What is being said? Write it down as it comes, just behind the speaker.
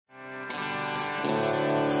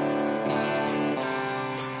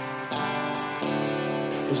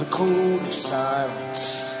There's a code of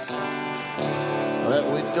silence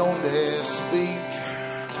that we don't dare speak.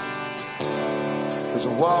 There's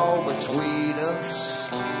a wall between us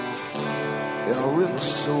and a river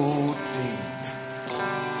so deep.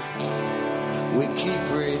 We keep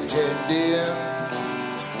pretending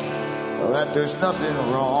that there's nothing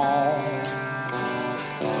wrong.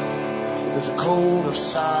 There's a code of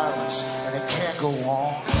silence and it can't go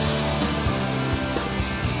on.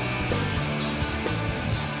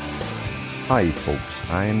 Hi folks,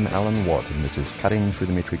 I'm Alan Watt and this is Cutting Through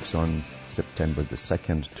the Matrix on September the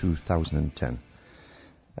 2nd, 2010.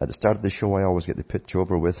 At the start of the show I always get the pitch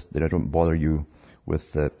over with, that I don't bother you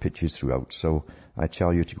with pitches throughout. So I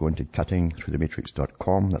tell you to go into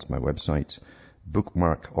cuttingthroughthematrix.com, that's my website.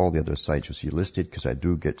 Bookmark all the other sites you see listed, because I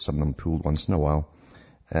do get some of them pulled once in a while.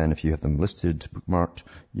 And if you have them listed, bookmarked,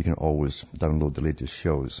 you can always download the latest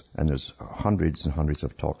shows. And there's hundreds and hundreds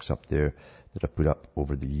of talks up there that I've put up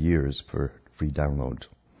over the years for free download.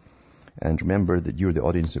 And remember that you're the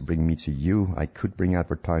audience that bring me to you. I could bring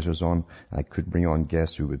advertisers on. I could bring on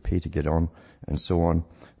guests who would pay to get on and so on.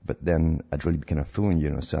 But then I'd really be kind of fooling you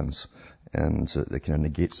in a sense. And that kind of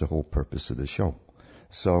negates the whole purpose of the show.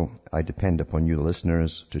 So I depend upon you, the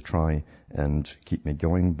listeners, to try and keep me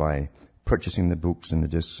going by purchasing the books and the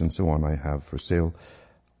discs and so on I have for sale,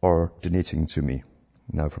 or donating to me.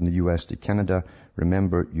 Now, from the US to Canada,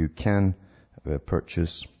 remember you can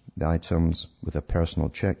purchase the items with a personal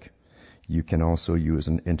check. You can also use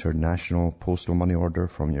an international postal money order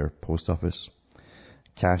from your post office.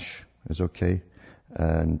 Cash is okay.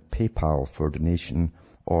 And PayPal for donation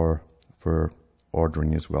or for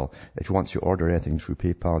ordering as well. If you want to order anything through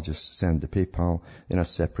PayPal, just send the PayPal in a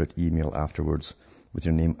separate email afterwards with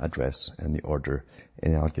your name, address, and the order,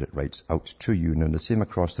 and I'll get it right out to you. Now, the same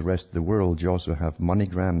across the rest of the world. You also have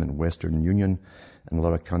MoneyGram and Western Union in a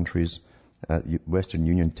lot of countries. Western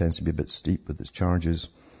Union tends to be a bit steep with its charges.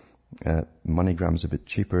 MoneyGram's a bit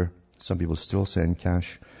cheaper. Some people still send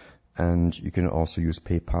cash. And you can also use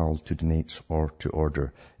PayPal to donate or to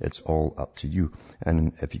order. It's all up to you.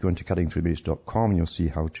 And if you go into cuttingthroughthematrix.com, you'll see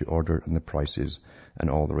how to order and the prices and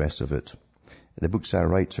all the rest of it. The books I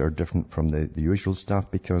write are different from the usual stuff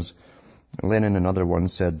because Lenin, another one,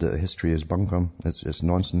 said that history is bunkum. It's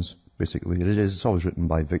nonsense, basically. It is. It's always written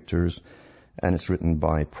by victors, and it's written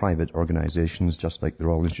by private organizations, just like the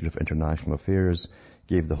Royal Institute of International Affairs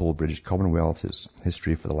gave the whole British Commonwealth its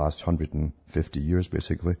history for the last 150 years,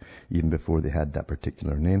 basically, even before they had that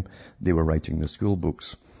particular name. They were writing the school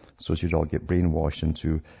books, so you'd all get brainwashed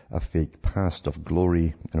into a fake past of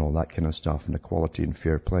glory and all that kind of stuff, and equality and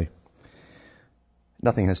fair play.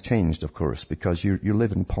 Nothing has changed, of course, because you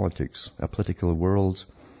live in politics, a political world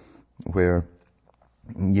where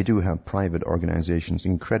you do have private organizations,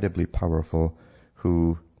 incredibly powerful,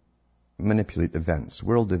 who manipulate events,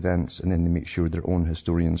 world events, and then they make sure their own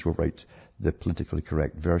historians will write the politically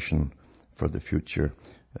correct version for the future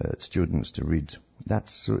students to read.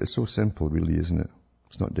 It's so simple, really, isn't it?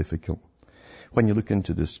 It's not difficult. When you look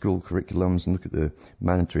into the school curriculums and look at the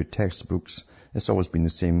mandatory textbooks, it's always been the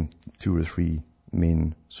same 2 or 3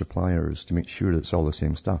 main suppliers to make sure that it's all the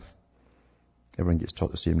same stuff. Everyone gets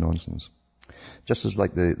taught the same nonsense. Just as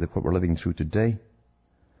like what we're living through today,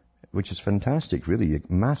 which is fantastic, really, a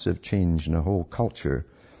massive change in a whole culture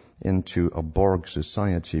into a Borg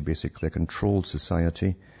society, basically a controlled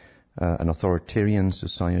society, an authoritarian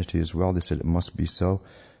society as well. They said it must be so.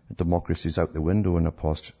 Democracy's out the window in a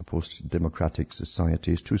post-democratic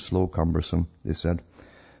society. It's too slow, cumbersome, they said.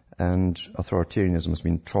 And authoritarianism has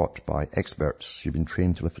been taught by experts. You've been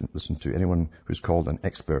trained to listen to anyone who's called an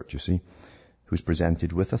expert, you see, who's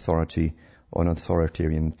presented with authority on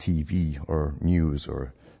authoritarian TV or news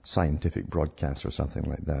or scientific broadcast or something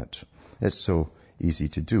like that. It's so easy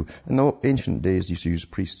to do. In the ancient days, you used to use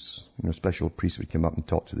priests. Special priests would come up and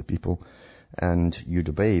talk to the people, and you'd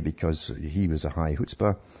obey because he was a high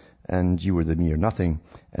chutzpah, and you were the mere nothing,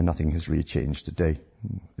 and nothing has really changed today.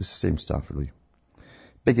 It's the same stuff, really.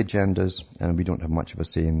 Big agendas, and we don't have much of a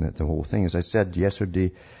say in the whole thing. As I said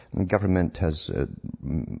yesterday, the government has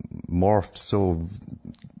morphed so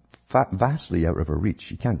vastly out of our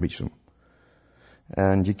reach. You can't reach them.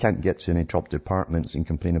 And you can't get to any top departments and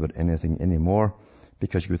complain about anything anymore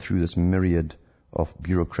because you go through this myriad of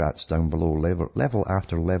bureaucrats down below, level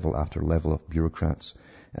after level after level of bureaucrats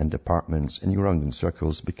and departments, and you go around in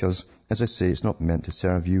circles because, as I say, it's not meant to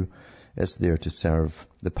serve you. It's there to serve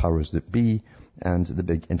the powers that be and the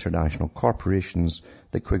big international corporations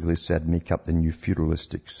that Quigley said make up the new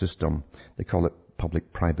feudalistic system. They call it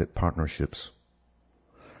public-private partnerships.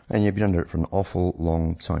 And you've been under it for an awful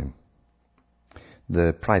long time.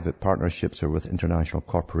 The private partnerships are with international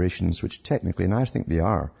corporations, which technically, and I think they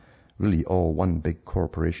are, really all one big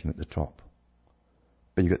corporation at the top.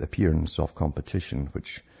 But you get the appearance of competition,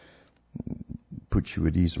 which puts you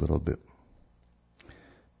at ease a little bit.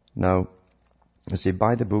 Now, I say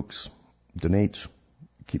buy the books, donate,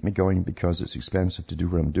 keep me going because it's expensive to do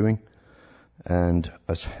what I'm doing. And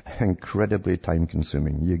it's incredibly time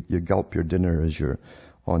consuming. You gulp your dinner as you're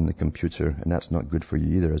on the computer, and that's not good for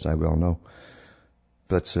you either, as I well know.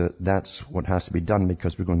 But that's what has to be done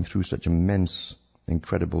because we're going through such immense,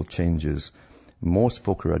 incredible changes. Most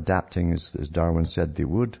folk are adapting, as Darwin said they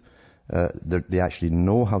would. They actually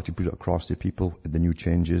know how to put it across to people, the new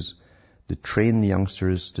changes. They train the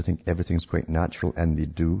youngsters to think everything's quite natural, and they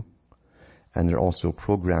do. And they're also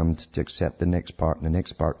programmed to accept the next part and the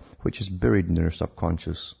next part, which is buried in their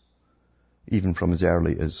subconscious. Even from as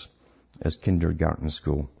early as kindergarten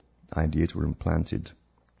school, ideas were implanted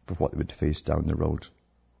for what they would face down the road.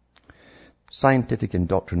 Scientific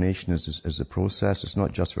indoctrination is a process. It's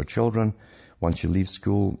not just for children. Once you leave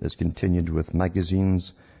school, it's continued with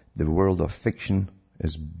magazines. The world of fiction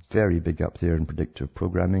is very big up there in predictive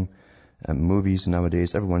programming. Movies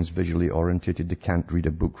nowadays, everyone's visually orientated. They can't read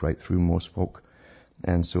a book right through, most folk.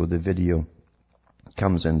 And so the video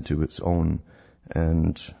comes into its own.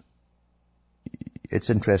 And it's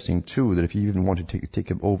interesting too that if you even want to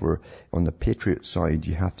take it over on the Patriot side,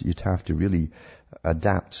 you'd have to really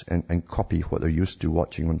adapt and copy what they're used to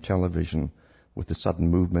watching on television with the sudden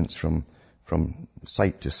movements from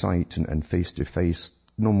site to site and face to face,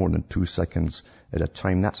 no more than 2 seconds at a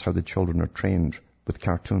time. That's how the children are trained with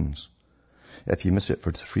cartoons. If you miss it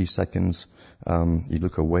for 3 seconds, you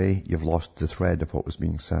look away, you've lost the thread of what was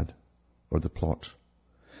being said or the plot.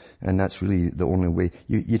 And that's really the only way.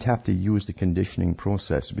 You'd have to use the conditioning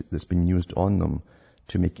process that's been used on them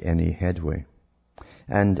to make any headway.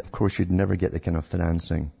 And of course, you'd never get the kind of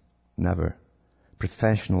financing. Never.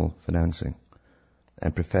 Professional financing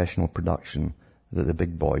and professional production that the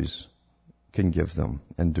big boys can give them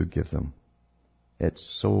and do give them. It's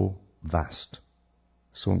so vast.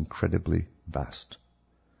 So incredibly vast.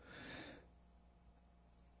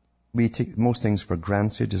 We take most things for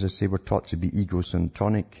granted. As I say, we're taught to be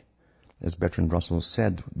egocentric. As Bertrand Russell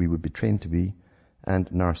said, we would be trained to be, and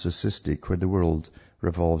narcissistic, where the world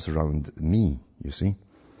revolves around me, you see.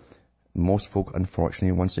 Most folk,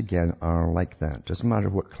 unfortunately, once again, are like that. Doesn't matter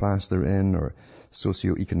what class they're in or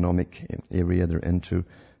socioeconomic area they're into,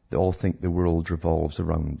 they all think the world revolves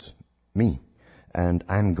around me. And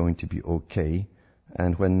I'm going to be okay.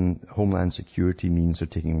 And when Homeland Security means they're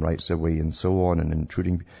taking rights away and so on and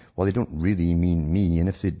intruding, well, they don't really mean me. And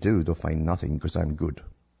if they do, they'll find nothing because I'm good.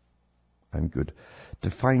 I'm good.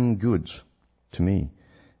 Define good to me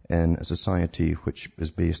in a society which is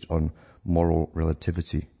based on moral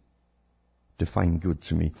relativity. Define good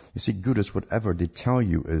to me. You see, good is whatever they tell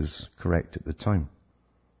you is correct at the time.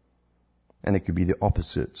 And it could be the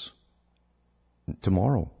opposite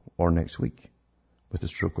tomorrow or next week with a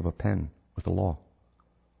stroke of a pen, with the law.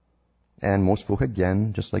 And most folk,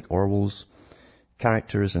 again, just like Orwell's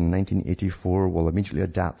characters in 1984, will immediately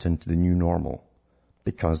adapt into the new normal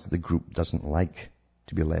because the group doesn't like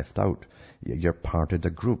to be left out. You're part of the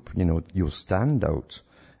group. You know, you'll stand out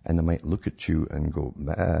and they might look at you and go,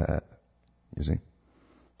 bah, you see.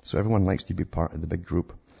 So everyone likes to be part of the big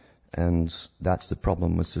group. And that's the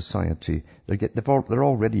problem with society. They're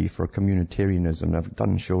all ready for communitarianism. I've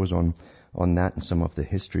done shows on that and some of the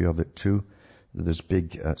history of it too. There's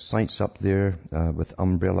big sites up there with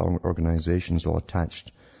umbrella organizations all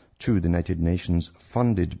attached to the United Nations,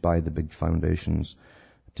 funded by the big foundations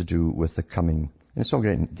to do with the coming, and it's all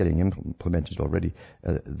getting implemented already,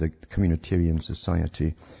 the communitarian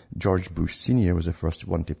society. George Bush Sr. was the first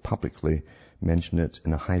one to publicly mention it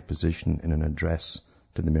in a high position in an address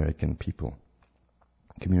to the American people.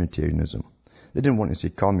 Communitarianism. They didn't want to say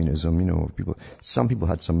communism, you know, some people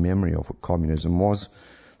had some memory of what communism was.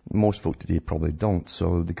 Most folk today probably don't,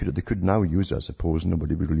 so they could now use it, I suppose.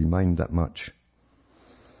 Nobody would really mind that much.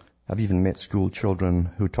 I've even met school children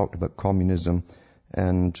who talked about communism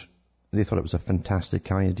and they thought it was a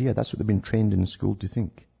fantastic idea. That's what they've been trained in school to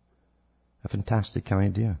think. A fantastic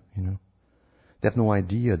idea, you know. They have no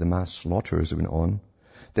idea the mass slaughters that went on.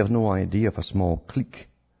 They have no idea of a small clique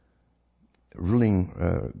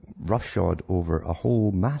ruling roughshod over a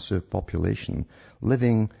whole massive population,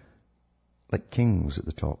 living like kings at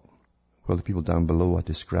the top, while the people down below had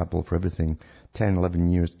to scrabble for everything, 10,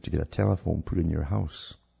 11 years to get a telephone put in your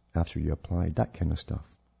house after you applied, that kind of stuff.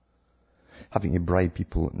 Having to bribe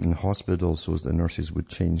people in hospitals so the nurses would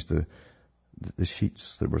change the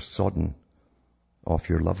sheets that were sodden off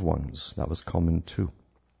your loved ones. That was common too.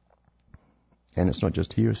 And it's not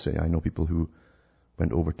just hearsay. I know people who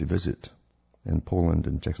went over to visit in Poland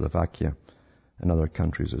and Czechoslovakia and other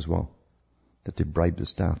countries as well, that they bribed the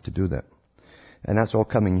staff to do that. And that's all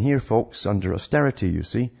coming here, folks, under austerity, you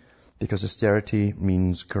see, because austerity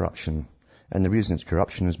means corruption. And the reason it's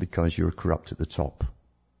corruption is because you're corrupt at the top.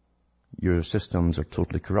 Your systems are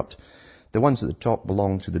totally corrupt. The ones at the top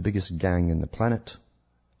belong to the biggest gang in the planet,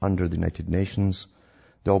 under the United Nations.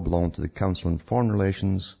 They all belong to the Council on Foreign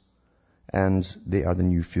Relations, and they are the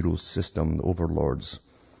new feudal system, the overlords.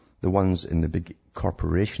 The ones in the big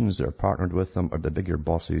corporations that are partnered with them are the bigger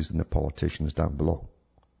bosses than the politicians down below,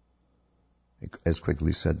 as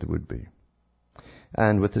Quigley said they would be.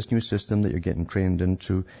 And with this new system that you're getting trained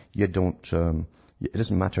into, you don't, it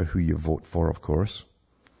doesn't matter who you vote for, of course.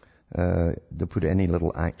 They put any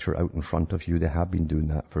little actor out in front of you. They have been doing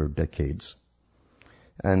that for decades.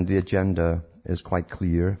 And the agenda is quite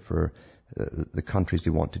clear for the countries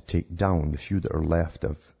they want to take down. The few that are left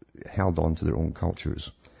have held on to their own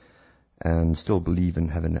cultures and still believe in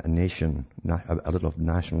having a nation, a little of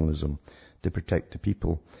nationalism to protect the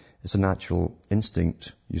people. It's a natural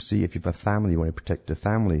instinct. You see, if you have a family, you want to protect the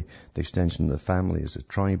family. The extension of the family is a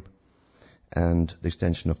tribe, and the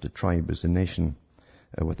extension of the tribe is the nation.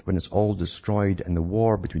 When it's all destroyed and the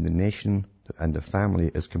war between the nation and the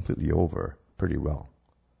family is completely over, pretty well,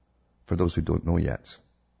 for those who don't know yet,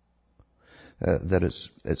 that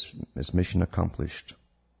it's mission accomplished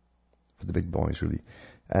for the big boys, really.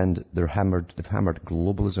 And they've hammered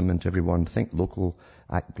globalism into everyone. Think local,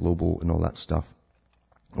 act global, and all that stuff.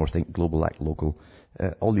 Or think global, act local.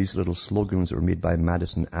 All these little slogans that were made by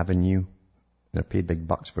Madison Avenue. They're paid big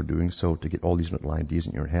bucks for doing so to get all these little ideas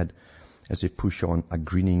in your head as they push on a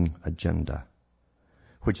greening agenda,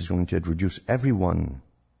 which is going to reduce everyone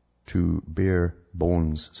to bare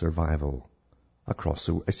bones survival across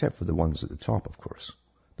the, except for the ones at the top, of course,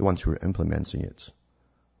 the ones who are implementing it.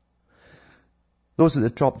 Those at the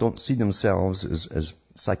top don't see themselves as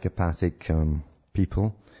psychopathic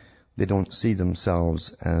people. They don't see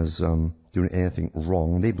themselves as doing anything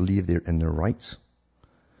wrong. They believe they're in their rights.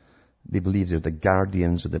 They believe they're the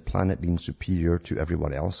guardians of the planet, being superior to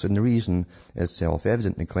everyone else. And the reason is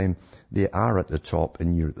self-evident. They claim they are at the top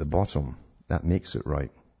and you're at the bottom. That makes it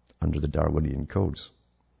right under the Darwinian codes.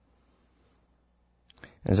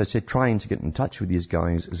 As I said, trying to get in touch with these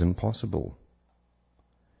guys is impossible.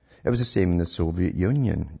 It was the same in the Soviet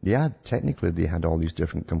Union. Yeah, technically they had all these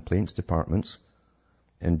different complaints departments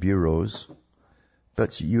and bureaus,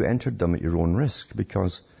 but you entered them at your own risk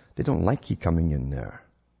because they don't like you coming in there.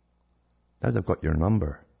 Now they've got your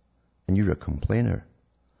number, and you're a complainer.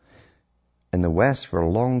 In the West, for a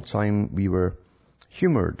long time, we were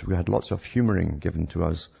humoured. We had lots of humouring given to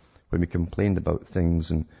us when we complained about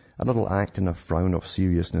things, and a little act and a frown of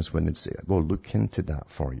seriousness when they'd say, well, look into that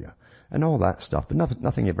for you, and all that stuff. But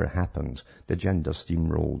nothing ever happened. The agenda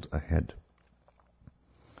steamrolled ahead.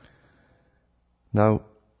 Now,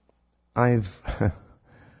 I've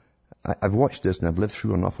watched this and I've lived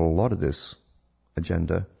through an awful lot of this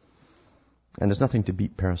agenda, and there's nothing to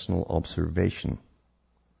beat personal observation.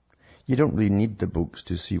 You don't really need the books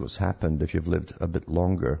to see what's happened if you've lived a bit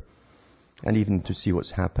longer, and even to see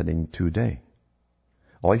what's happening today.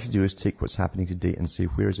 All you have to do is take what's happening today and say,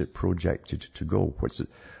 where is it projected to go?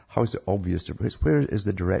 How is it obvious? Where is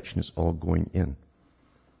the direction it's all going in?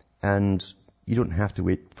 And you don't have to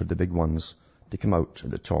wait for the big ones to come out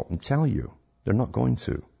at the top and tell you. They're not going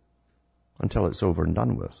to until it's over and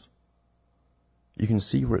done with. You can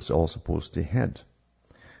see where it's all supposed to head.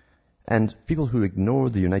 And people who ignore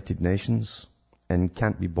the United Nations and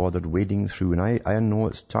can't be bothered wading through, and I know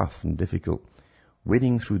it's tough and difficult,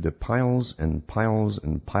 wading through the piles and piles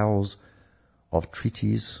and piles of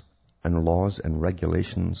treaties and laws and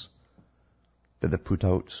regulations that they've put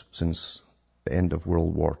out since the end of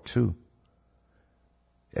World War II.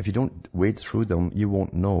 If you don't wade through them, you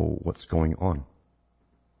won't know what's going on.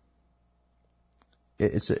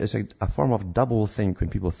 It's a form of double-think when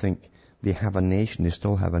people think they have a nation, they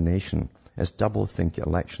still have a nation. It's double-think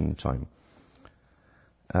election time.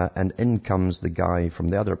 And in comes the guy from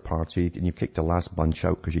the other party, and you've kicked the last bunch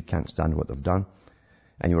out because you can't stand what they've done.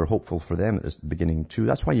 And you were hopeful for them at the beginning too.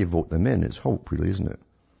 That's why you vote them in. It's hope, really, isn't it?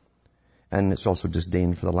 And it's also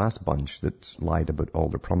disdain for the last bunch that lied about all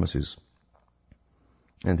their promises.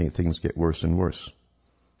 And think things get worse and worse.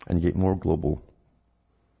 And you get more global.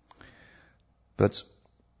 But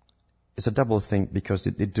it's a double think because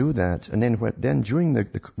they do that. And then during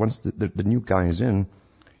once the new guy is in,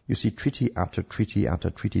 you see treaty after treaty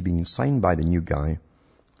after treaty being signed by the new guy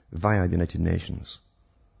via the United Nations.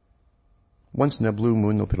 Once in a blue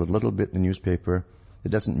moon, they'll put a little bit in the newspaper It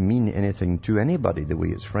doesn't mean anything to anybody the way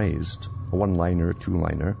it's phrased, a one-liner, a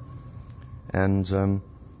two-liner. And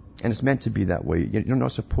it's meant to be that way. You're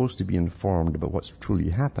not supposed to be informed about what's truly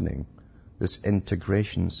happening, this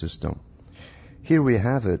integration system. Here we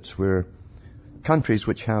have it where countries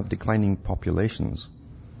which have declining populations,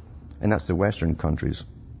 and that's the Western countries,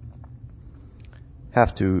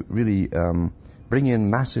 have to really bring in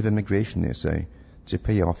massive immigration, they say, to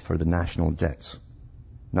pay off for the national debts.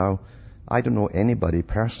 Now, I don't know anybody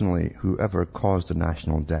personally who ever caused the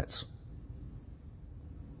national debts.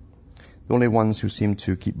 The only ones who seem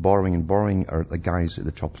to keep borrowing and borrowing are the guys at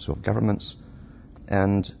the tops of governments,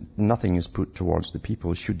 and nothing is put towards the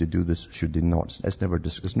people. Should they do this? Should they not?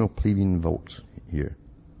 There's no plebeian vote here.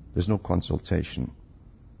 There's no consultation.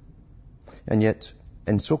 And yet,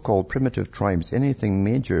 in so-called primitive tribes, anything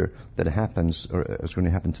major that happens or is going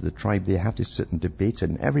to happen to the tribe, they have to sit and debate it,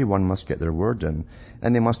 and everyone must get their word in,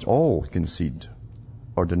 and they must all concede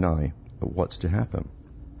or deny what's to happen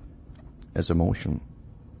as a motion.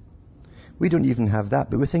 We don't even have that,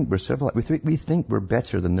 but we think we're civilized. We think we're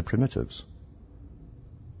better than the primitives.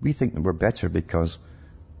 We think that we're better because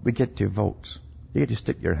we get to vote. You get to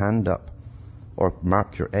stick your hand up or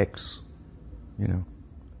mark your X,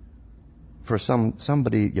 for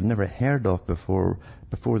somebody you've never heard of before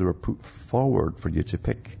they were put forward for you to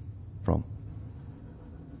pick from.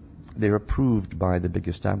 They're approved by the big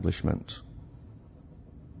establishment.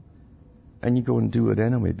 And you go and do it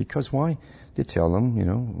anyway. Because why? They tell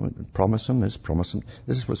them, promise them this, promise them.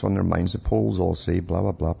 This is what's on their minds. The polls all say, blah,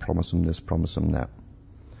 blah, blah, promise them this, promise them that.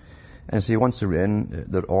 And so once they're in,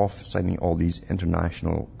 they're off signing all these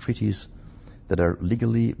international treaties that are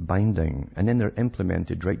legally binding. And then they're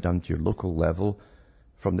implemented right down to your local level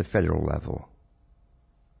from the federal level.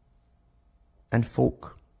 And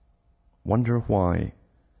folk wonder why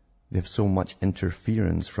they have so much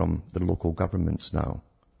interference from the local governments now.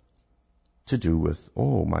 To do with,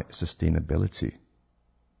 my sustainability.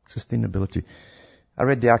 Sustainability. I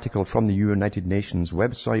read the article from the United Nations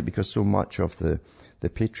website because so much of the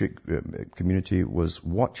Patriot community was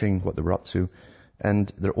watching what they were up to,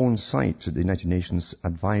 and their own site, the United Nations,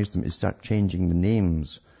 advised them to start changing the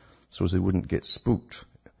names so as they wouldn't get spooked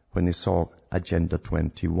when they saw Agenda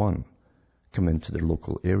 21 come into their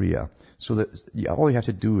local area. So that all you have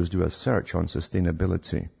to do is do a search on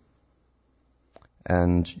sustainability.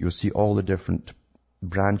 And you'll see all the different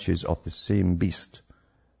branches of the same beast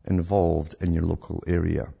involved in your local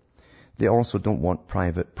area. They also don't want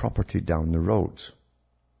private property down the road.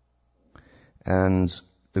 And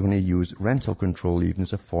they're going to use rental control even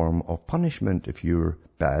as a form of punishment if you're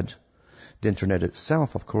bad. The internet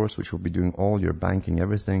itself, of course, which will be doing all your banking,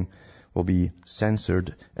 everything, will be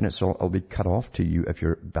censored, and it'll be cut off to you if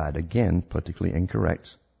you're bad again, politically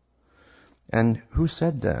incorrect. And who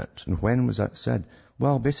said that? And when was that said?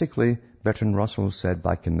 Well, basically, Bertrand Russell said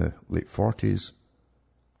back in the late 40s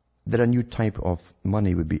that a new type of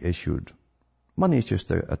money would be issued. Money is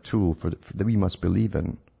just a tool that we must believe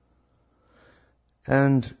in.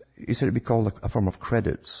 And he said it would be called a form of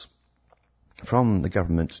credits from the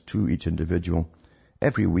government to each individual.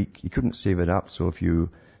 Every week, you couldn't save it up, so if you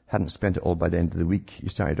hadn't spent it all by the end of the week, you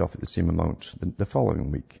started off at the same amount the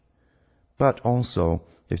following week. But also,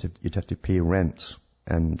 you'd have to pay rent,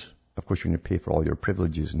 and of course you're going to pay for all your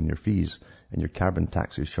privileges and your fees and your carbon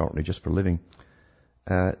taxes shortly just for living.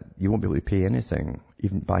 You won't be able to pay anything,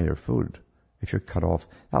 even buy your food, if you're cut off.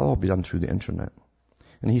 That'll all be done through the internet.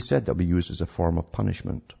 And he said that'll be used as a form of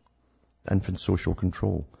punishment and for social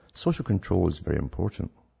control. Social control is very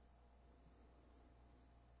important.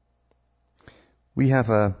 We have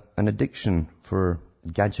an addiction for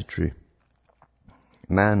gadgetry.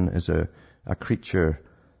 Man is a creature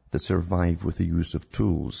that survived with the use of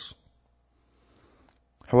tools.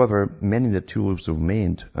 However, many of the tools we've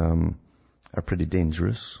made are pretty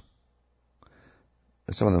dangerous.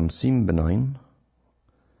 Some of them seem benign.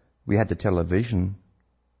 We had the television,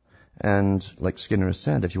 and like Skinner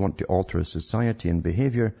said, if you want to alter a society and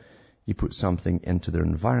behavior, you put something into their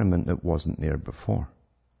environment that wasn't there before.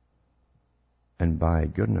 And by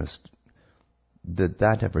goodness, did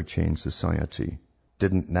that ever change society?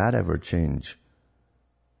 Didn't that ever change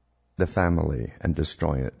the family and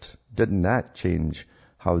destroy it? Didn't that change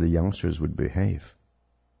how the youngsters would behave?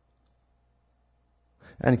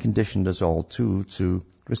 And it conditioned us all to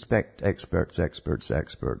respect experts.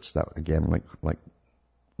 That again, like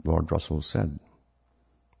Lord Russell said,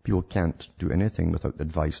 people can't do anything without the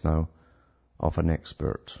advice now of an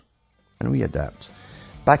expert. And we adapt.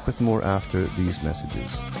 Back with more after these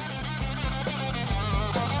messages.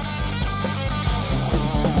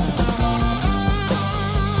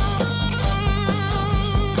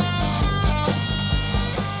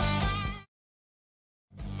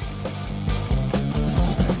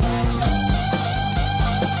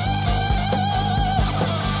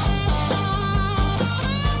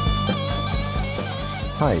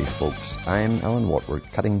 Hi folks, I'm Alan Watt. We're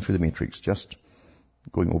cutting through the matrix, just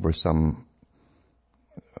going over some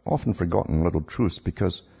often forgotten little truths,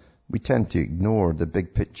 because we tend to ignore the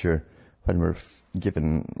big picture when we're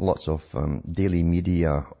given lots of daily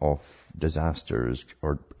media of disasters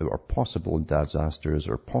or possible disasters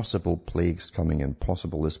or possible plagues coming in,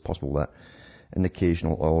 possible this, possible that, an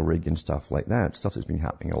occasional oil rig and stuff like that, stuff that's been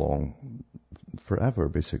happening along forever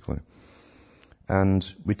basically. And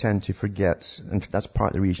we tend to forget, and that's part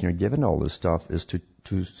of the reason you're given all this stuff, is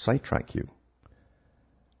to sidetrack you.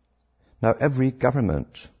 Now, every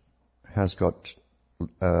government has got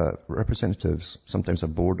representatives, sometimes a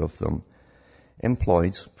board of them,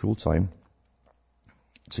 employed full-time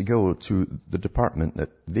to go to the department that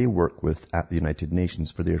they work with at the United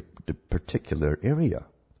Nations for their particular area.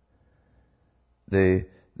 The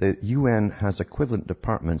UN has equivalent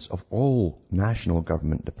departments of all national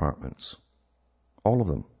government departments. All of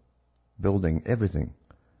them. Building, everything.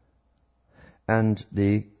 And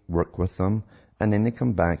they work with them, and then they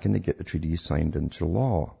come back and they get the treaties signed into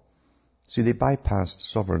law. See, they bypassed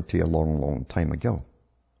sovereignty a long, long time ago.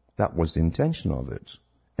 That was the intention of it.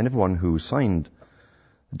 And everyone who signed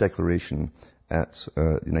the declaration at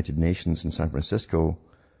the United Nations in San Francisco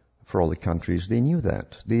for all the countries, they knew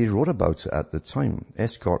that. They wrote about it at the time.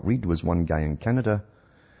 Escott Reed was one guy in Canada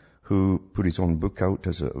who put his own book out.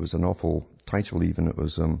 It was an awful title even. It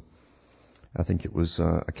was, I think it was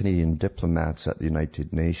a Canadian diplomat at the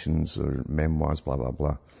United Nations, or memoirs, blah, blah,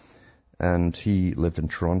 blah. And he lived in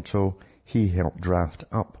Toronto. He helped draft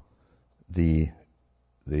up the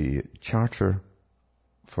charter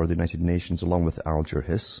for the United Nations along with Alger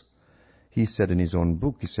Hiss. He said in his own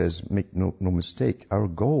book, he says, make no mistake, our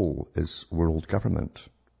goal is world government.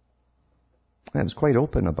 And it was quite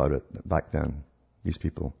open about it back then, these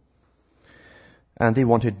people. And they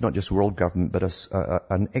wanted not just world government, but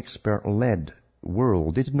an expert-led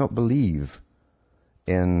world. They did not believe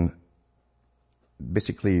in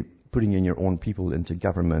basically putting in your own people into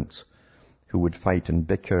government who would fight and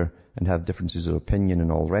bicker and have differences of opinion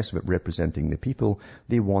and all the rest of it, representing the people.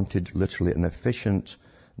 They wanted literally an efficient,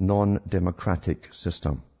 non-democratic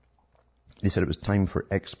system. They said it was time for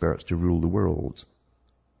experts to rule the world.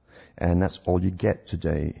 And that's all you get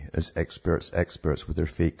today is experts with their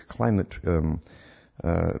fake climate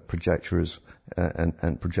projectors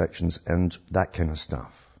and projections and that kind of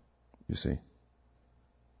stuff, you see.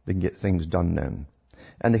 They can get things done then.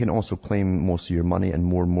 And they can also claim most of your money and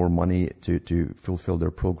more money to fulfill their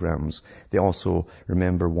programs. They also,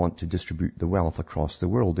 remember, want to distribute the wealth across the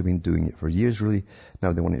world. They've been doing it for years, really.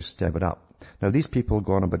 Now they want to step it up. Now these people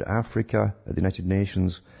go on about Africa at the United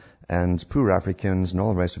Nations and poor Africans and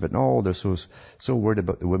all the rest of it. And they're so worried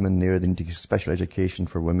about the women there. They need to get special education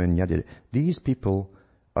for women. Yada. These people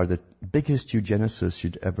are the biggest eugenicists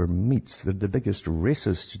you'd ever meet. They're the biggest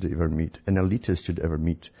racists you'd ever meet, and elitists you'd ever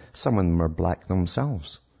meet. Some of them are black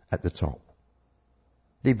themselves at the top.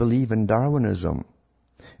 They believe in Darwinism.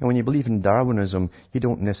 And when you believe in Darwinism, you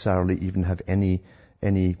don't necessarily even have any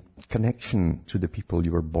connection to the people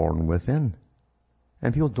you were born within.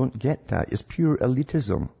 And people don't get that. It's pure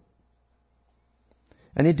elitism.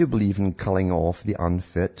 And they do believe in culling off the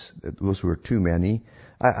unfit, those who are too many.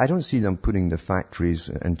 I don't see them putting the factories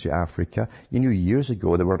into Africa. You knew years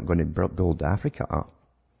ago they weren't going to build Africa up.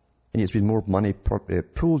 And it's been more money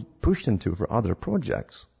pushed into for other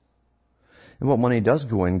projects. And what money does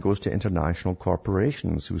go in goes to international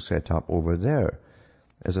corporations who set up over there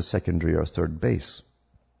as a secondary or third base.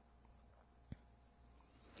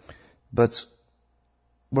 But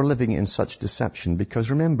we're living in such deception because,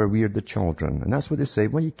 remember, we are the children. And that's what they say.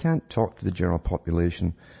 Well, you can't talk to the general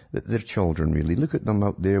population. They're children, really. Look at them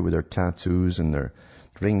out there with their tattoos and their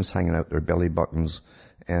rings hanging out their belly buttons.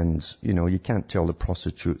 And, you can't tell the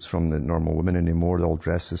prostitutes from the normal women anymore. They're all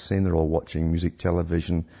dressed the same. They're all watching music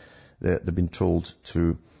television. They've been told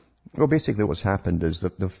to... Well, basically what's happened is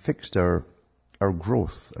that they've fixed our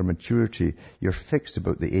growth, our maturity. You're fixed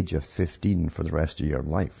about the age of 15 for the rest of your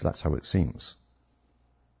life. That's how it seems.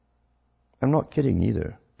 I'm not kidding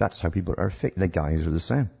either. That's how people are fixed. The guys are the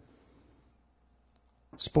same.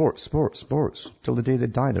 Sports. Till the day they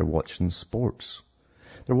die, they're watching sports.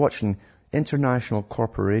 They're watching international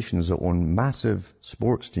corporations that own massive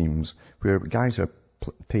sports teams where guys are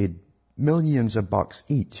paid millions of bucks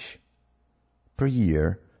each per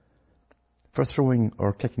year for throwing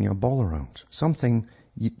or kicking a ball around. Something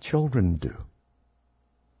children do.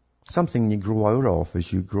 Something you grow out of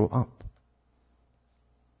as you grow up.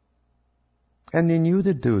 And they knew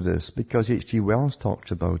they'd do this because H.G. Wells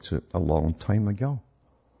talked about it a long time ago.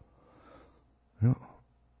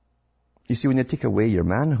 You see, when you take away your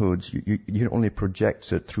manhood, you only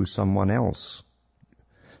project it through someone else.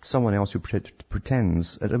 someone else who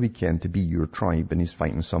pretends at a weekend to be your tribe and he's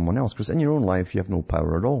fighting someone else. Because in your own life, you have no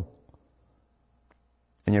power at all.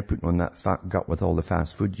 And you're putting on that fat gut with all the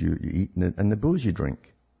fast food you eat and the booze you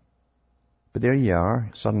drink. But there you are.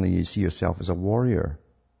 Suddenly you see yourself as a warrior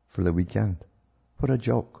for the weekend. What a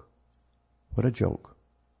joke. What a joke.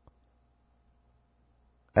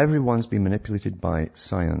 Everyone's been manipulated by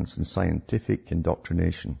science and scientific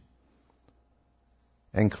indoctrination,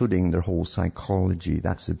 including their whole psychology.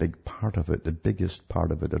 That's a big part of it, the biggest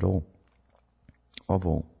part of it at all. Of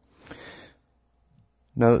all.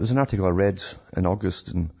 Now, there's an article I read in August,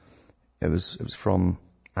 and it was from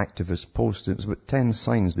Activist Post. It was about 10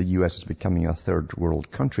 signs the U.S. is becoming a third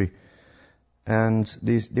world country. And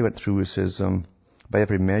they went through, it says, by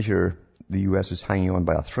every measure, the U.S. is hanging on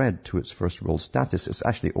by a thread to its first world status. It's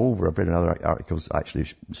actually over. I've read another article actually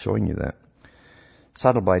showing you that.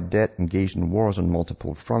 Saddled by debt, engaged in wars on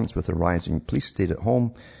multiple fronts with a rising police state at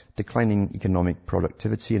home, declining economic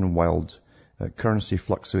productivity and wild currency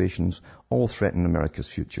fluctuations all threaten America's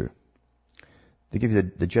future. They give you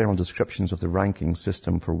the general descriptions of the ranking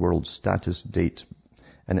system for world status date,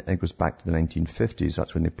 and it goes back to the 1950s.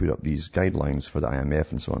 That's when they put up these guidelines for the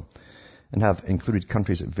IMF and so on, and have included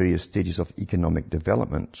countries at various stages of economic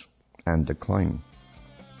development and decline.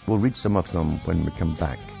 We'll read some of them when we come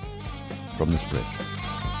back from this break.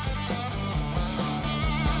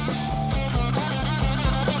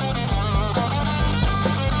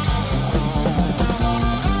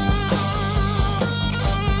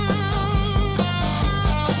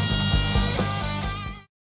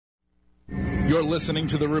 You're listening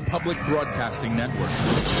to the Republic Broadcasting Network,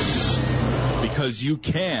 because you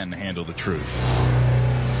can handle the truth.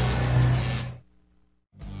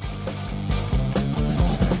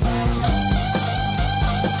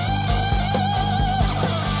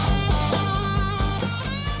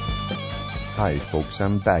 Hi folks,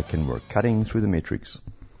 I'm back and we're cutting through the matrix.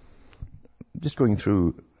 Just going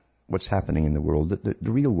through what's happening in the world,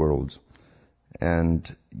 the real world.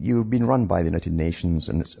 And you've been run by the United Nations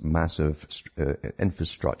and its massive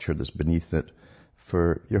infrastructure that's beneath it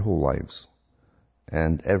for your whole lives.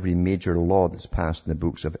 And every major law that's passed in the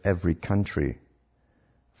books of every country,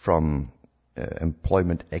 from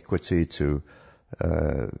employment equity to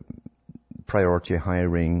priority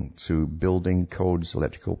hiring to building codes,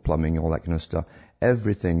 electrical, plumbing, all that kind of stuff,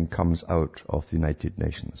 everything comes out of the United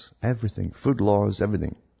Nations. Everything. Food laws,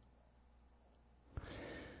 everything.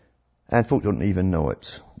 And folk don't even know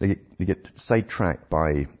it. They get sidetracked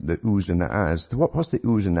by the oohs and the ahs. What's the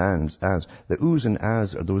oohs and ahs? The oohs and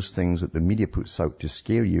ahs are those things that the media puts out to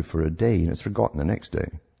scare you for a day, and it's forgotten the next day.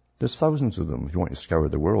 There's thousands of them. If you want to scour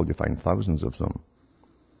the world, you'll find thousands of them.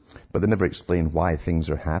 But they never explain why things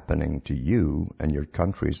are happening to you and your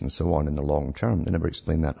countries and so on in the long term. They never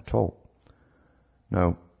explain that at all.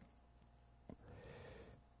 Now,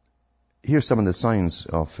 here's some of the signs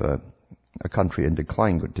of a country in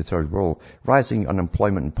decline, going to third world. Rising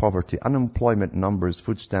unemployment and poverty. Unemployment numbers,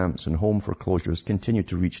 food stamps and home foreclosures continue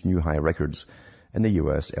to reach new high records in the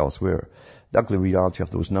U.S. elsewhere. The ugly reality of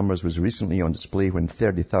those numbers was recently on display when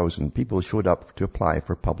 30,000 people showed up to apply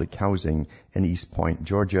for public housing in East Point,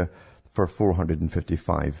 Georgia, for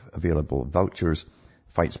 455 available vouchers.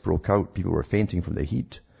 Fights broke out. People were fainting from the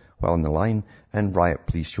heat while in the line, and riot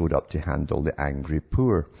police showed up to handle the angry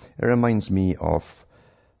poor. It reminds me of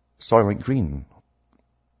Soylent Green.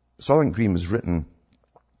 Soylent Green was written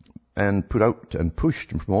and put out and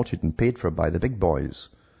pushed and promoted and paid for by the big boys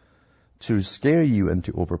to scare you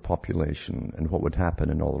into overpopulation and what would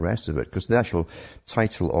happen and all the rest of it. Because the actual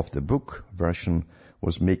title of the book version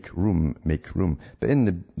was Make Room, Make Room. But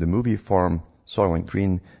in the movie form, Soylent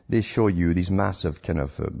Green, they show you these massive kind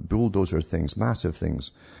of bulldozer things, massive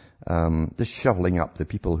things, just shoveling up the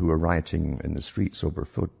people who are rioting in the streets over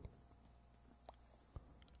food.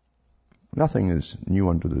 Nothing is new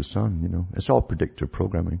under the sun, you know. It's all predictive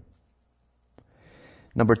programming.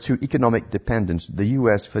 Number 2, economic dependence. The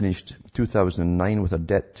U.S. finished 2009 with a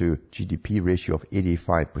debt to GDP ratio of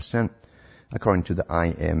 85%, according to the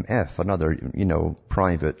IMF, another,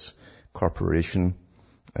 private corporation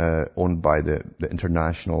owned by the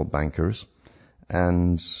international bankers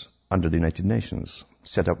and under the United Nations,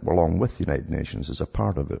 set up along with the United Nations as a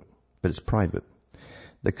part of it, but it's private.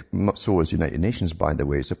 So is United Nations, by the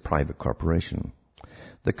way. It's a private corporation.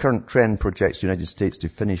 The current trend projects the United States to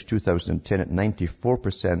finish 2010 at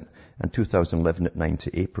 94% and 2011 at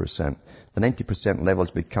 98%. The 90% level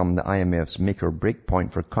has become the IMF's make or break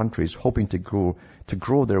point for countries hoping to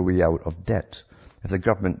grow their way out of debt. If the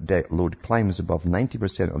government debt load climbs above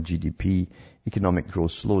 90% of GDP, economic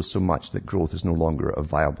growth slows so much that growth is no longer a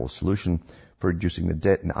viable solution for reducing the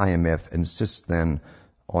debt, and the IMF insists then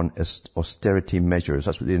on austerity measures.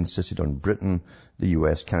 That's what they insisted on Britain, the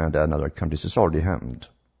US, Canada, and other countries. It's already happened.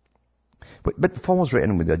 But it falls right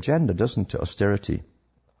in with the agenda, doesn't it? Austerity.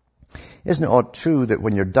 Isn't it odd, true, that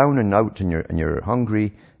when you're down and out and you're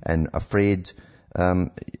hungry and afraid,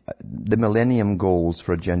 the Millennium Goals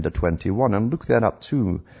for Agenda 21, and look that up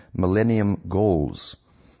too, Millennium Goals.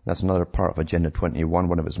 That's another part of Agenda 21,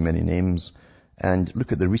 one of its many names. And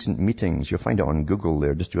look at the recent meetings. You'll find it on Google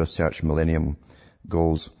there. Just do a search, Millennium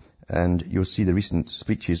Goals. And you'll see the recent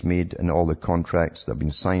speeches made and all the contracts that have been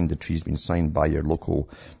signed, the treaties been signed by your local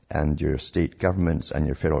and your state governments and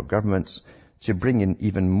your federal governments to bring in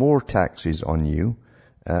even more taxes on you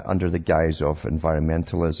under the guise of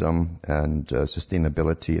environmentalism and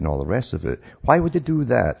sustainability and all the rest of it. Why would they do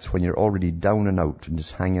that when you're already down and out and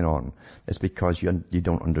just hanging on? It's because you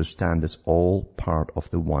don't understand it's all part of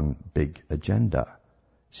the one big agenda.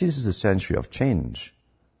 See, this is a century of change.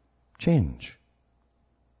 Change.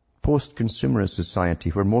 Post-consumerist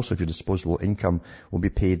society where most of your disposable income will be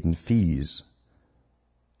paid in fees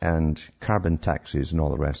and carbon taxes and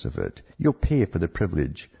all the rest of it. You'll pay for the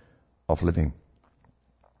privilege of living.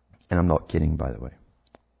 And I'm not kidding, by the way.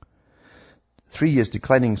 3 years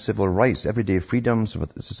declining civil rights, everyday freedoms,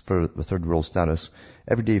 this is for the third world status,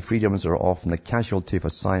 everyday freedoms are often the casualty of a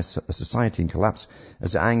society in collapse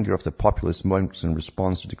as the anger of the populace mounts in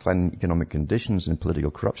response to declining economic conditions and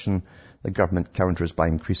political corruption. The government counters by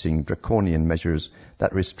increasing draconian measures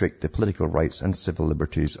that restrict the political rights and civil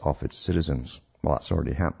liberties of its citizens. Well, that's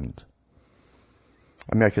already happened.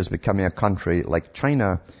 America is becoming a country like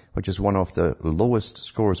China, which is one of the lowest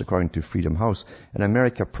scores according to Freedom House. In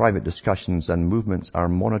America, private discussions and movements are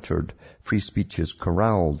monitored. Free speech is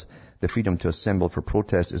corralled. The freedom to assemble for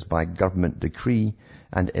protest is by government decree,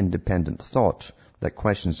 and independent thought that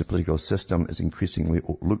questions the political system is increasingly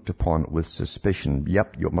looked upon with suspicion.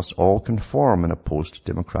 Yep, you must all conform in a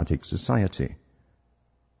post-democratic society.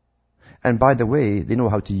 And by the way, they know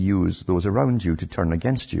how to use those around you to turn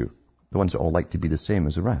against you. The ones that all like to be the same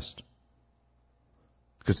as the rest.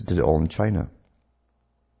 Because they did it all in China.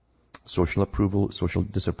 Social approval, social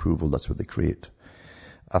disapproval, that's what they create.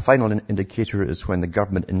 A final indicator is when the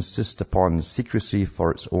government insists upon secrecy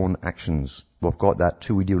for its own actions. We've got that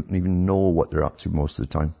too. We don't even know what they're up to most of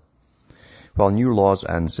the time. While new laws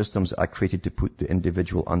and systems are created to put the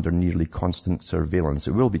individual under nearly constant surveillance.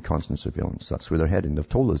 It will be constant surveillance. That's where they're heading. They've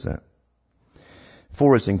told us that.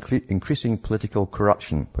 4 is increasing political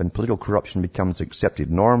corruption. When political corruption becomes the accepted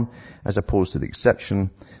norm as opposed to the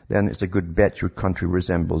exception, then it's a good bet your country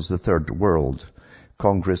resembles the third world.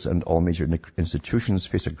 Congress and all major institutions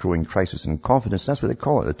face a growing crisis in confidence. That's what they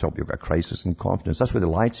call it at the top. You've got a crisis in confidence. That's where they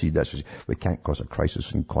lie to you. That's we can't cause a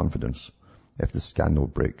crisis in confidence if the scandal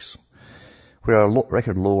breaks. Where a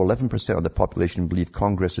record low 11% of the population believe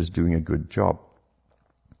Congress is doing a good job.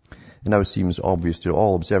 It now seems obvious to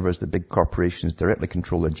all observers that big corporations directly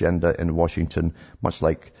control the agenda in Washington, much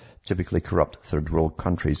like typically corrupt third world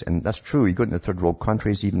countries. And that's true. You go into third world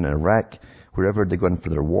countries, even in Iraq, wherever they go in for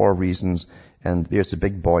their war reasons, and there's the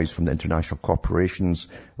big boys from the international corporations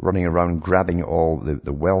running around grabbing all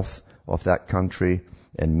the wealth of that country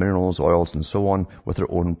in minerals, oils, and so on with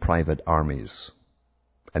their own private armies.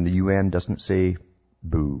 And the UN doesn't say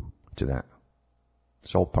boo to that.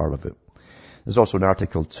 It's all part of it. There's also an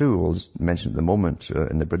article too, I'll just mention at the moment,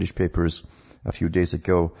 in the British papers a few days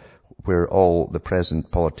ago, where all the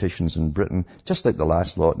present politicians in Britain, just like the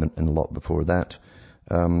last lot and the lot before that,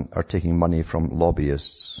 are taking money from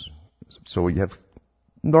lobbyists. So you have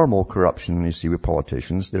normal corruption you see with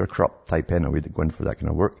politicians. They're a corrupt type anyway that go in for that kind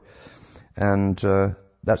of work. And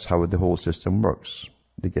that's how the whole system works.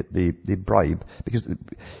 They bribe. Because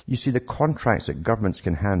you see the contracts that governments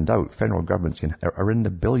can hand out, federal governments are in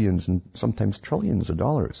the billions and sometimes trillions of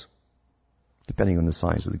dollars, depending on the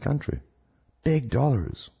size of the country. Big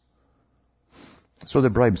dollars. So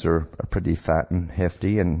the bribes are pretty fat and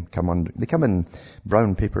hefty and they come in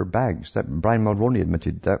brown paper bags. That Brian Mulroney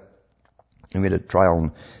admitted that. And we had a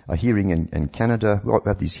trial, a hearing in Canada. We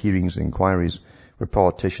have these hearings and inquiries where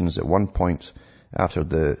politicians at one point, after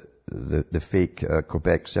the fake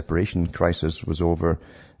Quebec separation crisis was over,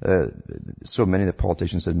 so many of the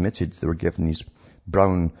politicians admitted they were given these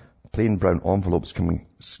plain brown envelopes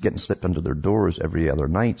getting slipped under their doors every other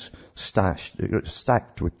night,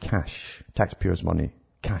 stacked with cash, taxpayers' money,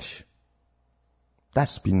 cash.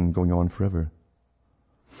 That's been going on forever.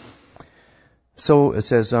 So it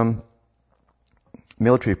says,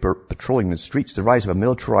 military patrolling the streets. The rise of a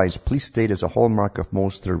militarized police state is a hallmark of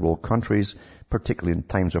most third world countries, particularly in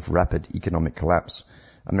times of rapid economic collapse.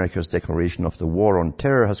 America's declaration of the war on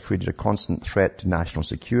terror has created a constant threat to national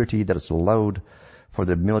security that has allowed for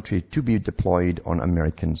the military to be deployed on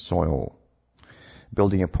American soil.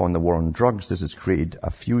 Building upon the war on drugs, this has created a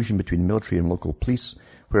fusion between military and local police,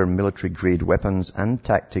 where military-grade weapons and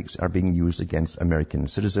tactics are being used against American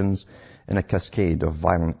citizens in a cascade of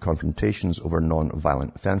violent confrontations over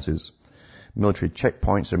non-violent offenses. Military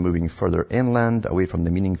checkpoints are moving further inland, away from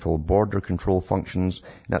the meaningful border control functions.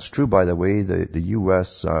 And that's true, by the way. The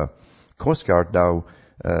U.S. Coast Guard now,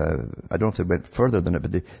 I don't know if they went further than it,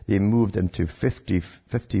 but they moved into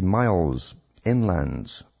 50 miles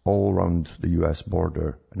inland all around the U.S.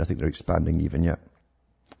 border. And I think they're expanding even yet.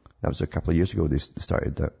 That was a couple of years ago they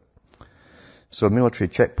started that. So military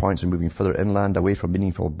checkpoints are moving further inland, away from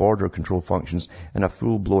meaningful border control functions, and a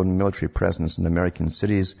full-blown military presence in American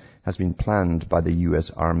cities has been planned by the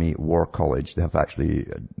U.S. Army War College. They have actually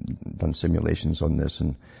done simulations on this,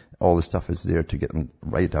 and all the stuff is there to get them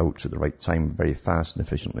right out at the right time, very fast and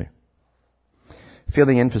efficiently.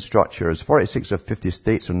 Failing infrastructures. 46 of 50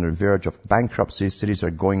 states are on the verge of bankruptcy. Cities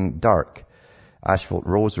are going dark. Asphalt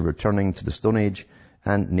roads are returning to the Stone Age,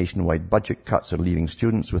 and nationwide budget cuts are leaving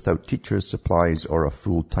students without teachers, supplies, or a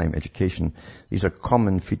full-time education. These are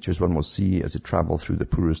common features one will see as they travel through the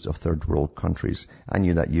poorest of third world countries. I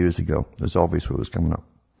knew that years ago. It was obvious what was coming up.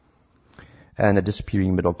 And a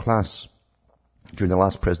disappearing middle class. During the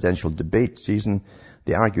last presidential debate season,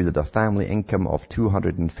 they argued that a family income of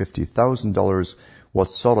 $250,000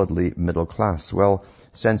 was solidly middle class. Well,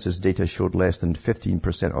 census data showed less than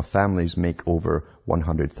 15% of families make over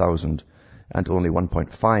 $100,000. And only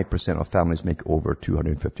 1.5% of families make over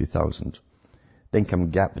 $250,000. The income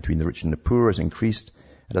gap between the rich and the poor has increased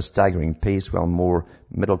at a staggering pace, while more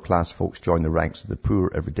middle-class folks join the ranks of the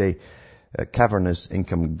poor every day. Cavernous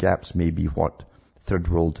income gaps may be what third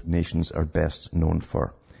world nations are best known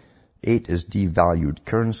for. 8 is devalued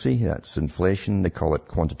currency. That's inflation. They call it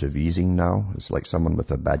quantitative easing now. It's like someone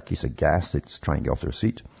with a bad case of gas that's trying to get off their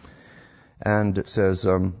seat. And it says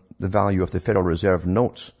the value of the Federal Reserve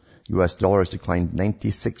notes, U.S. dollars, declined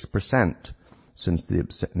 96% since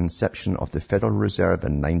the inception of the Federal Reserve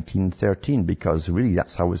in 1913, because really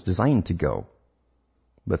that's how it's designed to go,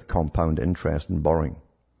 with compound interest and borrowing.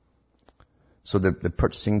 So the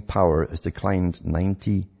purchasing power has declined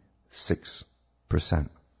 96%.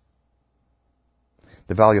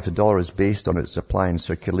 The value of the dollar is based on its supply and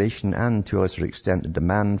circulation, and to a lesser extent the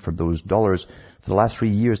demand for those dollars. For the last 3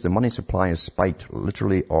 years, the money supply has spiked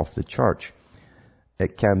literally off the chart.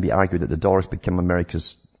 It can be argued that the dollar has become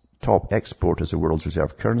America's top export as the world's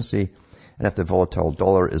reserve currency. And if the volatile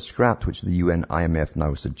dollar is scrapped, which the UN IMF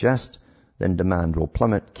now suggest, then demand will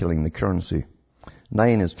plummet, killing the currency.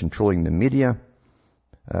 9 is controlling the media.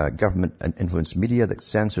 Government and influence media that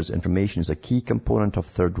censors information is a key component of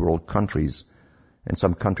third world countries. In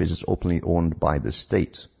some countries, it's openly owned by the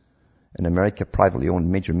state. In America, privately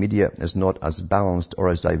owned major media is not as balanced or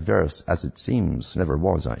as diverse as it seems. Never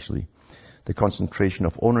was, actually. The concentration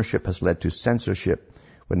of ownership has led to censorship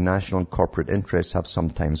when national and corporate interests have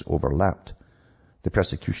sometimes overlapped. The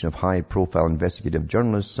persecution of high-profile investigative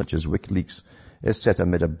journalists such as WikiLeaks is set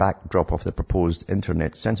amid a backdrop of the proposed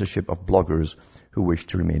internet censorship of bloggers who wish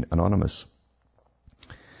to remain anonymous.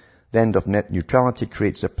 The end of net neutrality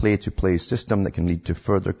creates a play-to-play system that can lead to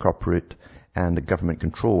further corporate and government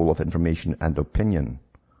control of information and opinion.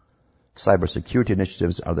 Cybersecurity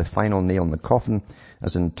initiatives are the final nail in the coffin,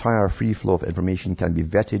 as an entire free flow of information can be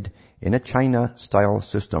vetted in a China-style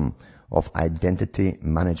system of identity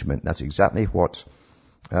management. That's exactly what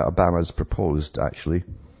Obama's proposed, actually.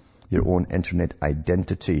 Your own internet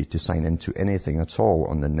identity to sign into anything at all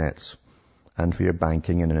on the net, and for your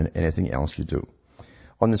banking and anything else you do.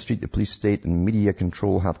 On the street, the police state and media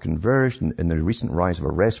control have converged in the recent rise of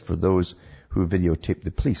arrests for those who videotape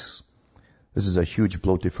the police. This is a huge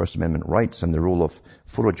blow to First Amendment rights and the role of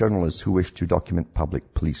photojournalists who wish to document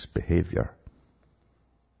public police behavior.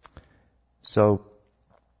 So,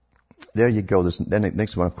 there you go. Then the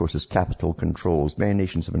next one, of course, is capital controls. Many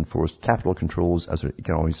nations have enforced capital controls as their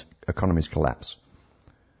economies collapse.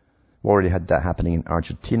 We already had that happening in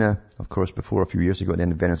Argentina, of course, before a few years ago, and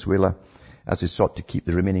then in Venezuela, as they sought to keep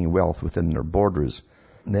the remaining wealth within their borders.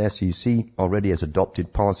 The SEC already has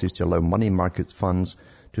adopted policies to allow money market funds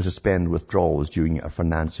to suspend withdrawals during a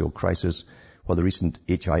financial crisis, while the recent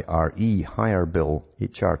HIRE bill,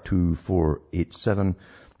 HR 2487,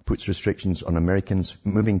 puts restrictions on Americans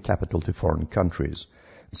moving capital to foreign countries.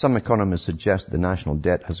 Some economists suggest that the national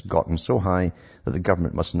debt has gotten so high that the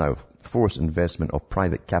government must now force investment of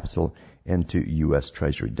private capital into U.S.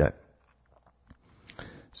 Treasury debt.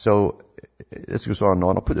 So this goes on and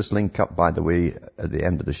on. I'll put this link up, by the way, at the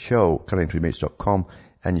end of the show, cuttingthroughmatrix.com,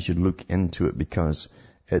 and you should look into it because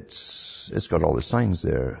It's got all the signs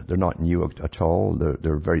there. They're not new at all.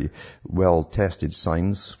 They're very well tested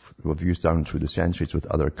signs we've used down through the centuries with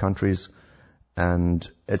other countries. And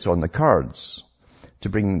it's on the cards to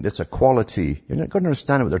bring this equality. You're not going to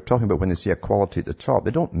understand what they're talking about when they say equality at the top.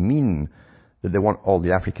 They don't mean that they want all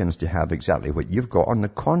the Africans to have exactly what you've got. On the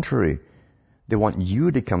contrary, they want you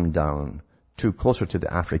to come down to closer to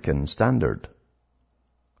the African standard.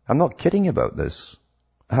 I'm not kidding about this.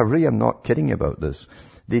 I really am not kidding about this.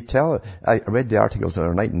 I read the articles the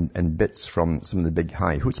other night in bits from some of the big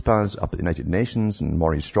high chutzpahs up at the United Nations and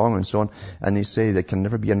Maurice Strong and so on, and they say there can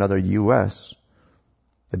never be another U.S.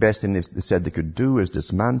 The best thing they said they could do is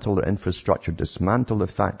dismantle their infrastructure, dismantle the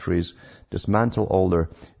factories, dismantle all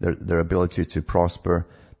their ability to prosper,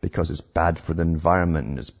 because it's bad for the environment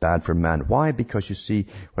and it's bad for man. Why? Because you see,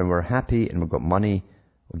 when we're happy and we've got money,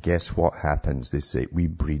 well, guess what happens? They say we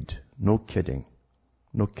breed. No kidding.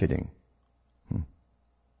 No kidding.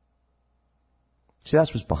 See,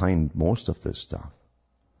 that's what's behind most of this stuff.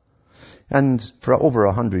 And for over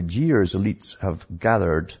 100 years, elites have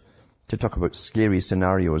gathered to talk about scary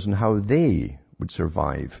scenarios and how they would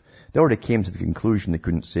survive. They already came to the conclusion they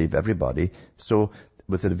couldn't save everybody. So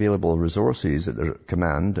with the available resources at their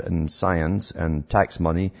command and science and tax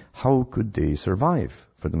money, how could they survive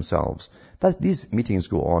for themselves? These meetings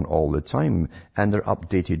go on all the time, and they're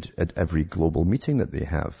updated at every global meeting that they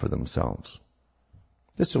have for themselves.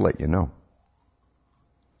 Just to let you know.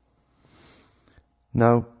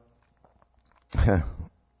 Now,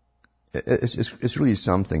 it's really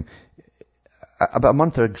something. About a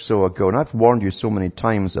month or so ago, and I've warned you so many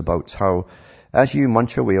times about how as you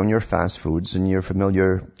munch away on your fast foods and your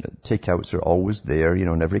familiar takeouts are always there,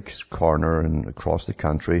 in every corner and across the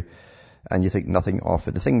country, and you think nothing of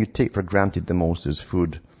it. The thing you take for granted the most is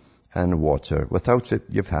food and water. Without it,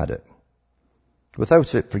 you've had it.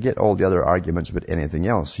 Without it, forget all the other arguments about anything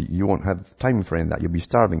else. You won't have time for any of that. You'll be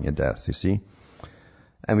starving to death, you see.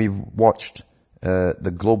 And we've watched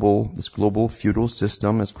this global feudal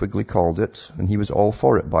system, as Quigley called it, and he was all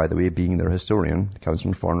for it, by the way, being their historian, the Council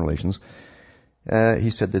on Foreign Relations.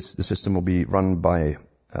 He said the system will be run by,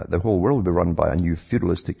 the whole world will be run by a new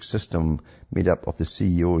feudalistic system made up of the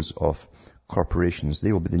CEOs of corporations.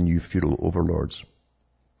 They will be the new feudal overlords.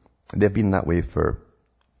 They've been that way for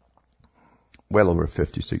well over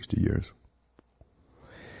 50, 60 years.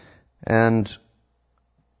 And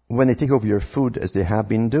when they take over your food, as they have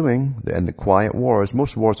been doing, and the quiet wars,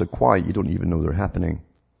 most wars are quiet, you don't even know they're happening.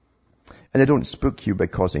 And they don't spook you by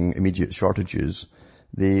causing immediate shortages.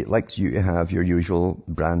 They like you to have your usual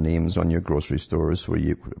brand names on your grocery stores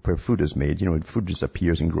where food is made. Food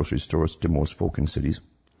disappears in grocery stores to most folk in cities.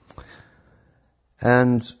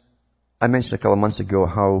 And I mentioned a couple of months ago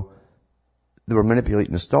how they were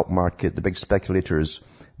manipulating the stock market, the big speculators,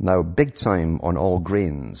 now big time on all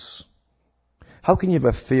grains. Have you have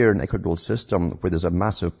a fair and equitable system where there's a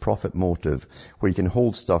massive profit motive, where you can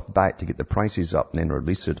hold stuff back to get the prices up and then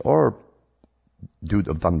release it, or do what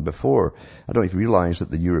they've done before? I don't know if you realize that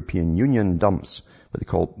the European Union dumps what they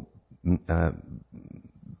call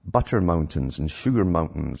butter mountains and sugar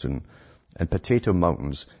mountains and potato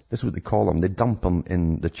mountains. This is what they call them. They dump them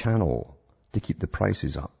in the channel to keep the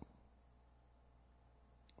prices up.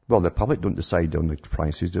 Well, the public don't decide on the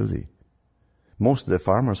prices, do they? Most of the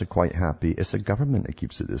farmers are quite happy. It's the government that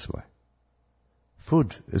keeps it this way.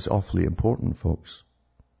 Food is awfully important, folks.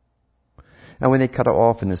 And when they cut it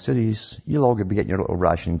off in the cities, you'll all be getting your little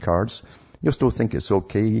ration cards. You'll still think it's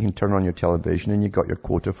okay. You can turn on your television and you've got your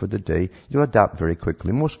quota for the day. You'll adapt very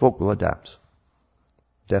quickly. Most folk will adapt.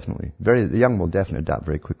 Definitely. The young will definitely adapt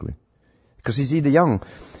very quickly. Because you see, the young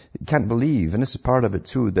can't believe, and this is part of it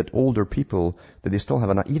too, that older people, that they still have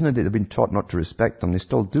even though they've been taught not to respect them, they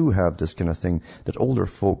still do have this kind of thing, that older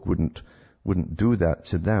folk wouldn't do that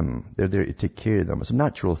to them. They're there to take care of them. It's a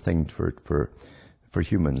natural thing for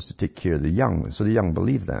humans to take care of the young. So the young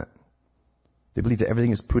believe that. They believe that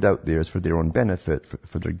everything is put out there is for their own benefit,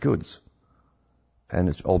 for their goods. And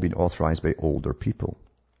it's all been authorized by older people.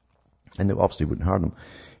 And they obviously wouldn't harm them.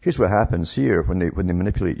 Here's what happens here when they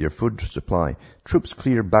manipulate your food supply. Troops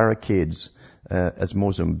clear barricades as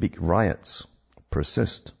Mozambique riots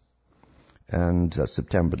persist. And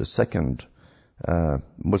September the 2nd,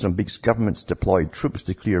 Mozambique's government's deployed troops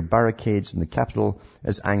to clear barricades in the capital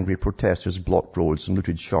as angry protesters blocked roads and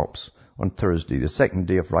looted shops on Thursday, the second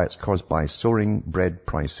day of riots caused by soaring bread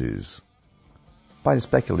prices. By the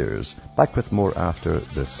speculators. Back with more after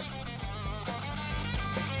this.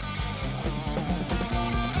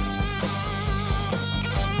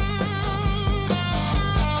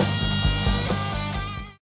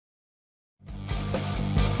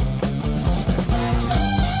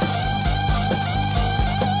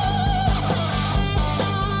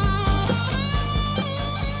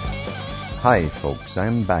 Hi folks,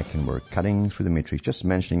 I'm back and we're cutting through the matrix, just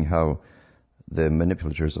mentioning how the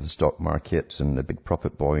manipulators of the stock market and the big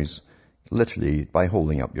profit boys, literally by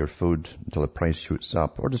holding up your food until the price shoots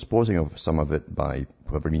up, or disposing of some of it by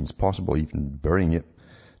whatever means possible, even burying it,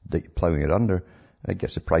 plowing it under, it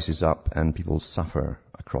gets the prices up and people suffer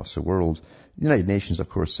across the world. The United Nations, of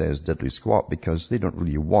course, says diddly squat because they don't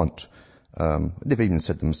really want, they've even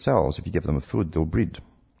said themselves, if you give them food, they'll breed.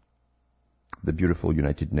 The beautiful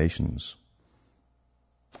United Nations,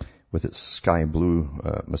 with its sky blue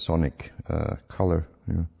Masonic color.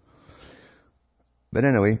 You know. But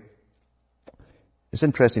anyway, it's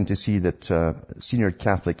interesting to see that senior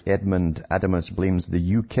Catholic Edmund Adamus blames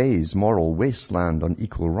the UK's moral wasteland on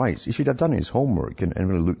equal rights. He should have done his homework and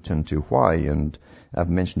really looked into why, and I've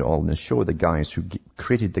mentioned it all in the show, the guys who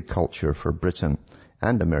created the culture for Britain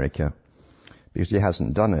and America, because he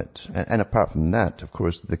hasn't done it. And apart from that, of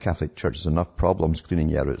course, the Catholic Church has enough problems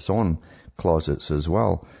cleaning out its own closets as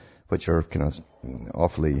well, which are kind of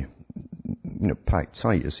awfully, packed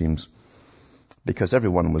tight, it seems. Because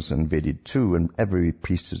everyone was invaded too, and every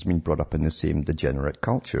priest has been brought up in the same degenerate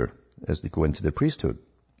culture as they go into the priesthood.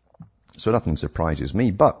 So nothing surprises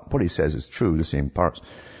me, but what he says is true, the same parts.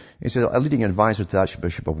 He says, a leading advisor to the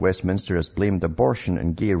Archbishop of Westminster has blamed abortion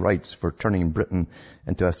and gay rights for turning Britain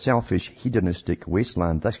into a selfish, hedonistic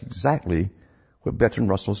wasteland. That's exactly what Bertrand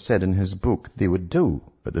Russell said in his book they would do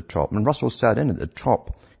at the top. And Russell sat in at the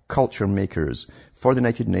top, culture makers for the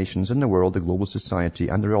United Nations and the world, the Global Society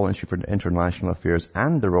and the Royal Institute for International Affairs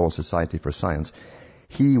and the Royal Society for Science.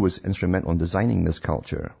 He was instrumental in designing this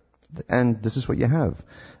culture. And this is what you have.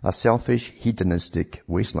 A selfish, hedonistic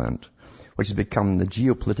wasteland, which has become the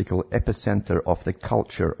geopolitical epicenter of the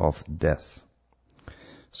culture of death.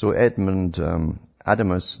 So Edmund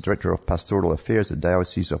Adamus, Director of Pastoral Affairs at the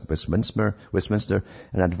Diocese of Westminster,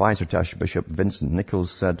 and advisor to Archbishop Vincent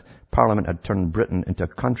Nichols, said Parliament had turned Britain into a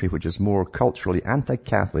country which is more culturally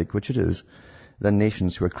anti-Catholic, which it is, than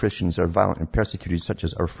nations where Christians are violent and persecuted, such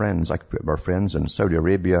as our friends, in Saudi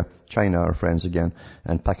Arabia, China, our friends again,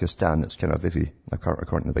 and Pakistan. That's kind of iffy,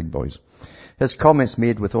 according to the big boys. His comments,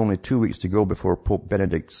 made with only 2 weeks to go before Pope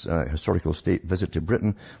Benedict's historical state visit to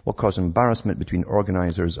Britain, will cause embarrassment between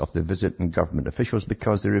organisers of the visit and government officials,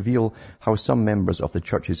 because they reveal how some members of the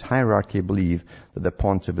Church's hierarchy believe that the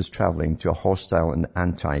pontiff is travelling to a hostile and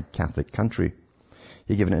anti-Catholic country.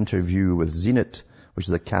 He gave an interview with Zenit, which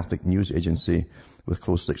is a Catholic news agency with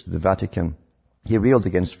close links to the Vatican. He railed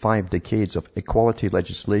against 5 decades of equality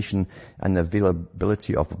legislation and the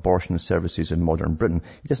availability of abortion services in modern Britain.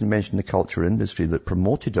 He doesn't mention the culture industry that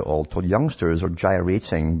promoted it all, till youngsters are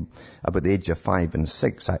gyrating about the age of 5 and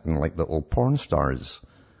 6, acting like little porn stars,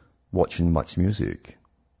 watching much music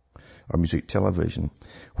or music television.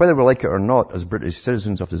 Whether we like it or not, as British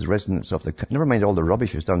citizens of the residents of the... Never mind all the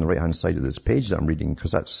rubbish that's down the right-hand side of this page that I'm reading,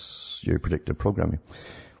 because that's your predictive programming.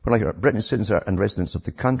 We're like British citizens and residents of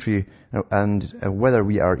the country, and whether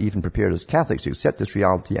we are even prepared as Catholics to accept this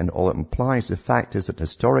reality and all it implies, the fact is that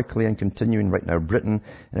historically and continuing right now, Britain,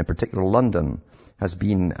 and in particular London, has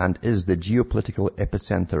been and is the geopolitical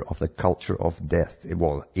epicenter of the culture of death.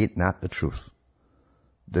 Well, ain't that the truth?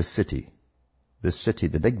 The city,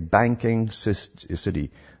 the big banking city,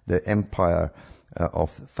 the empire of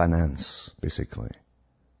finance, basically,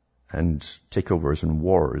 and takeovers and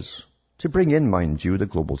wars, to bring in, mind you, the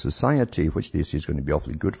global society, which they say is going to be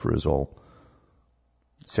awfully good for us all.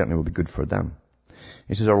 Certainly will be good for them.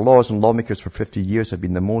 He says, our laws and lawmakers for 50 years have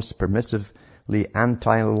been the most permissively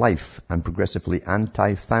anti-life and progressively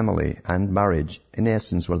anti-family and marriage. In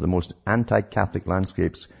essence, one of the most anti-Catholic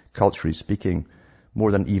landscapes, culturally speaking,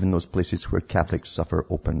 more than even those places where Catholics suffer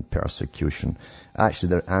open persecution. Actually,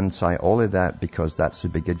 they're anti all of that because that's the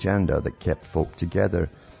big agenda that kept folk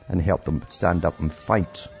together and helped them stand up and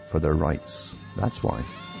fight for their rights. That's why.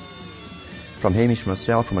 From Hamish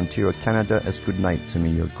myself from Ontario, Canada, it's good night to me.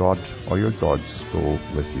 Your God or your gods go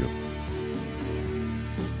with you.